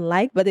job they don't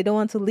like, but they don't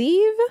want to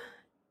leave.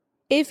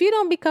 If you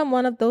don't become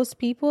one of those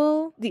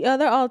people, the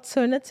other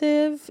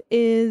alternative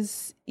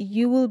is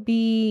you will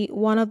be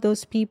one of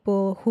those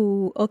people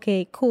who,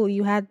 okay, cool,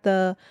 you had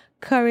the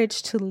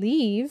courage to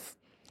leave,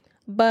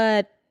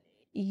 but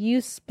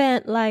you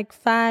spent like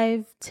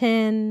 5,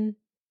 10,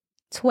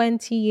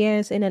 20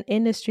 years in an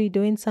industry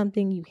doing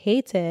something you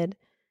hated,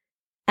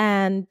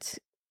 and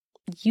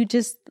I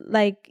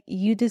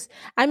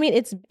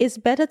mean, it's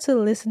better to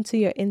listen to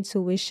your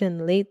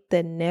intuition late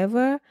than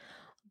never.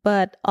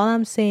 But all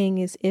I'm saying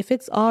is, if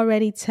it's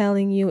already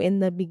telling you in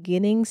the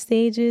beginning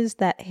stages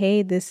that,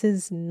 hey, this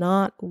is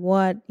not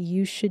what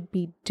you should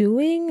be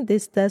doing,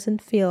 this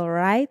doesn't feel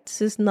right,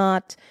 this is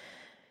not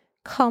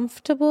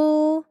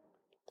comfortable,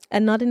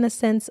 and not in a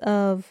sense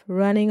of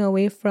running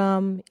away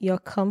from your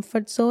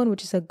comfort zone,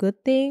 which is a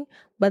good thing,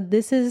 but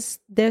there's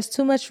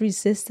too much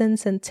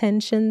resistance and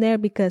tension there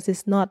because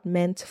it's not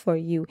meant for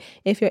you.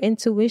 If your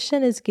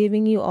intuition is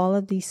giving you all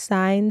of these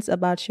signs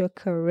about your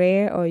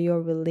career or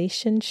your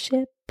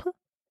relationship,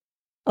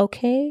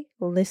 okay,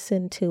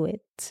 listen to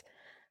it.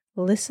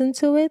 Listen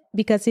to it,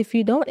 because if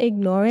you don't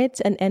ignore it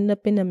and end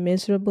up in a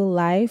miserable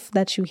life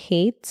that you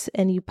hate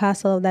and you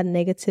pass all of that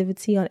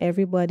negativity on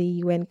everybody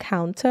you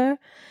encounter,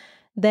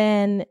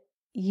 then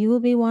you will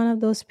be one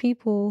of those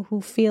people who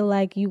feel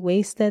like you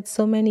wasted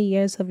so many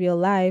years of your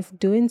life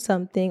doing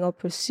something or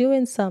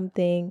pursuing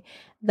something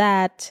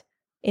that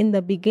in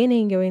the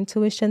beginning your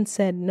intuition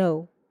said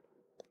no.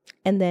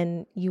 And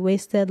then you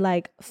wasted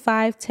like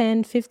 5,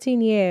 10,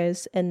 15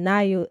 years, and now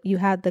you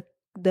had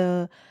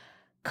the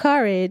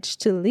courage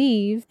to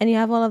leave, and you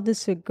have all of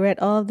this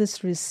regret, all of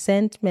this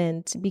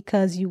resentment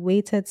because you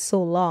waited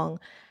so long.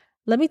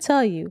 Let me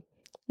tell you,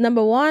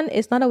 number one,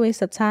 it's not a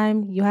waste of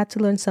time. You had to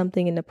learn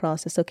something in the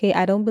process, okay?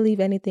 I don't believe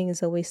anything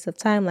is a waste of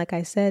time. Like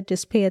I said,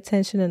 just pay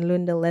attention and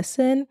learn the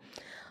lesson.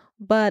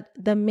 But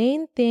the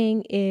main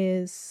thing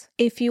is,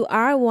 if you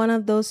are one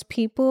of those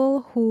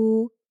people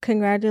who,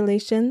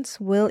 congratulations,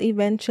 will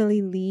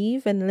eventually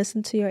leave and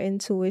listen to your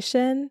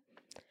intuition,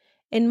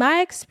 in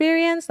my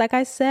experience, like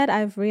I said,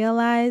 I've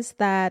realized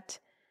that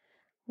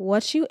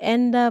what you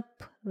end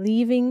up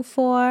leaving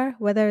for,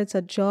 whether it's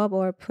a job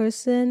or a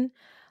person,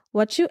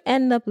 what you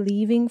end up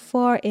leaving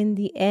for in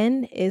the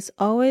end is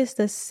always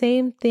the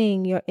same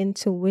thing your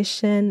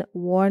intuition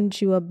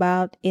warned you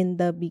about in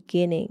the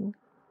beginning.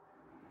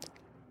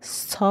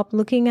 Stop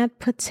looking at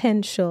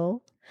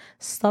potential.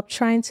 Stop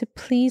trying to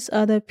please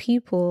other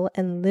people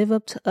and live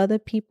up to other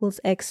people's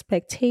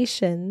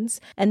expectations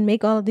and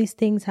make all of these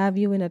things have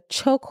you in a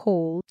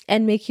chokehold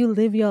and make you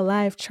live your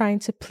life trying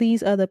to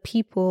please other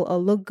people or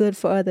look good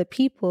for other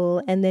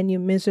people, and then you're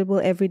miserable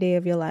every day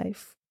of your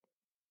life.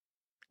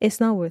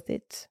 It's not worth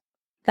it.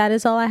 That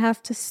is all I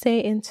have to say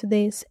in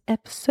today's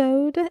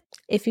episode.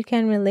 If you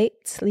can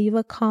relate, leave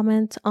a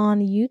comment on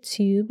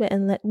YouTube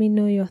and let me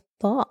know your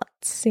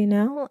thoughts. You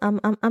know,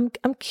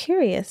 I'm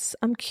curious.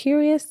 I'm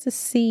curious to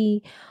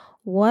see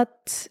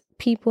what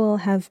people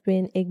have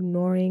been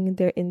ignoring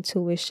their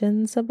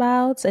intuitions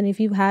about, and if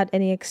you've had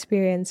any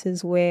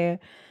experiences where,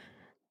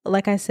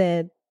 like I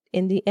said,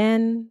 in the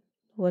end,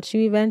 what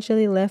you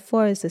eventually left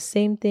for is the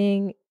same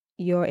thing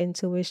your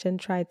intuition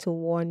tried to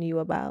warn you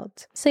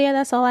about. So yeah,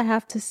 that's all I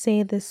have to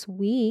say this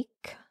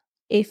week.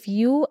 If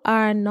you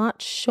are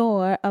not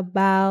sure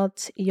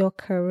about your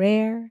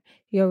career,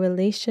 your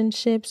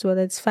relationships,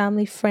 whether it's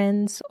family,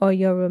 friends, or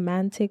your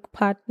romantic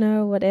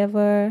partner,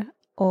 whatever,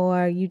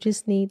 or you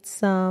just need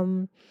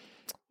some,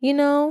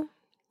 you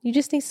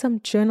just need some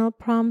journal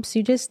prompts,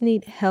 you just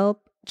need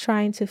help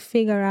trying to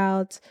figure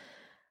out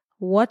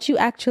what you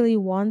actually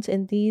want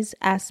in these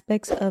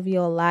aspects of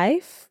your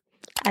life,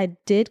 I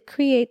did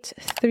create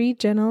 3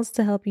 journals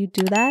to help you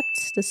do that.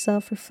 The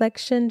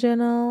self-reflection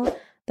journal,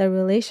 the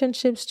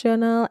relationships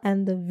journal,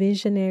 and the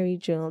visionary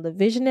journal. The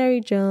visionary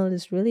journal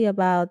is really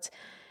about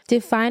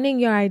defining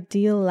your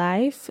ideal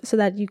life so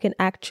that you can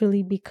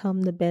actually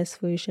become the best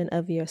version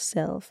of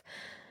yourself.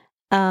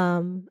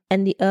 And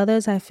the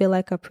others I feel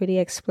like are pretty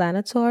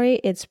explanatory.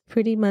 It's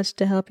pretty much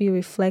to help you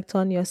reflect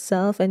on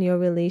yourself and your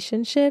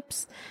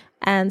relationships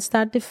and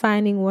start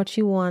defining what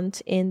you want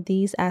in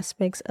these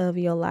aspects of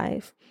your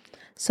life.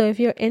 So if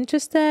you're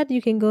interested,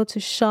 you can go to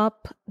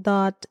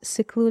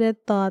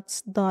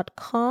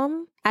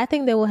shop.secludedthoughts.com. I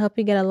think they will help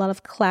you get a lot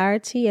of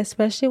clarity,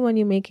 especially when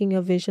you're making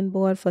your vision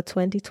board for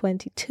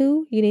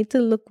 2022. You need to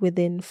look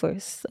within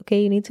first,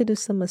 okay? You need to do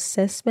some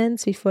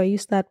assessments before you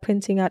start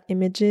printing out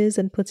images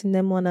and putting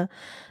them on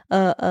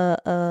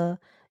your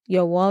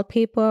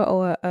wallpaper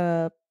or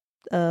a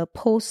a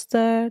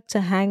poster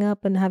to hang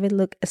up and have it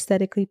look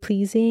aesthetically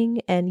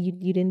pleasing, and you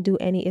didn't do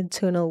any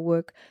internal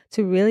work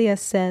to really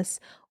assess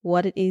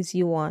what it is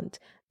you want.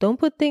 Don't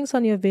put things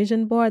on your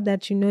vision board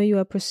that you know you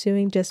are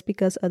pursuing just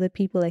because other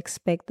people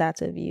expect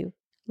that of you.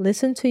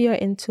 Listen to your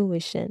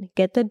intuition.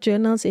 Get the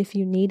journals if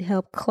you need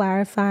help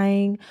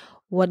clarifying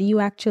what you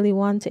actually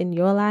want in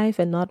your life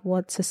and not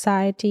what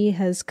society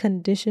has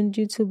conditioned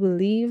you to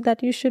believe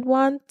that you should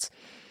want.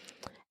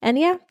 And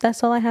yeah,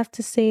 that's all I have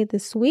to say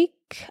this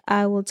week.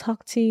 I will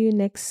talk to you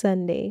next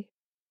Sunday.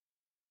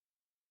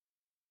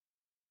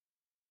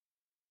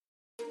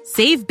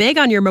 Save big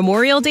on your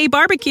Memorial Day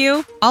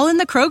barbecue, all in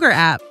the Kroger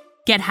app.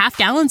 Get half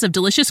gallons of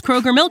delicious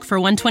Kroger milk for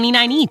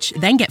 $1.29 each.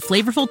 Then get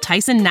flavorful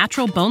Tyson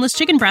natural boneless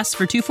chicken breasts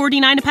for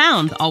 $2.49 a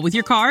pound, all with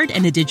your card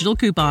and a digital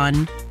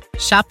coupon.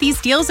 Shop these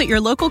deals at your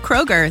local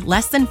Kroger,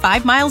 less than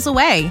 5 miles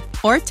away.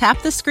 Or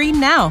tap the screen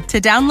now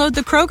to download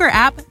the Kroger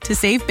app to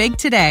save big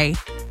today.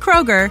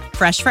 Kroger,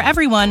 fresh for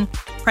everyone.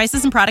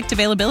 Prices and product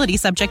availability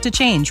subject to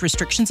change.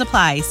 Restrictions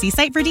apply. See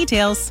site for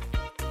details.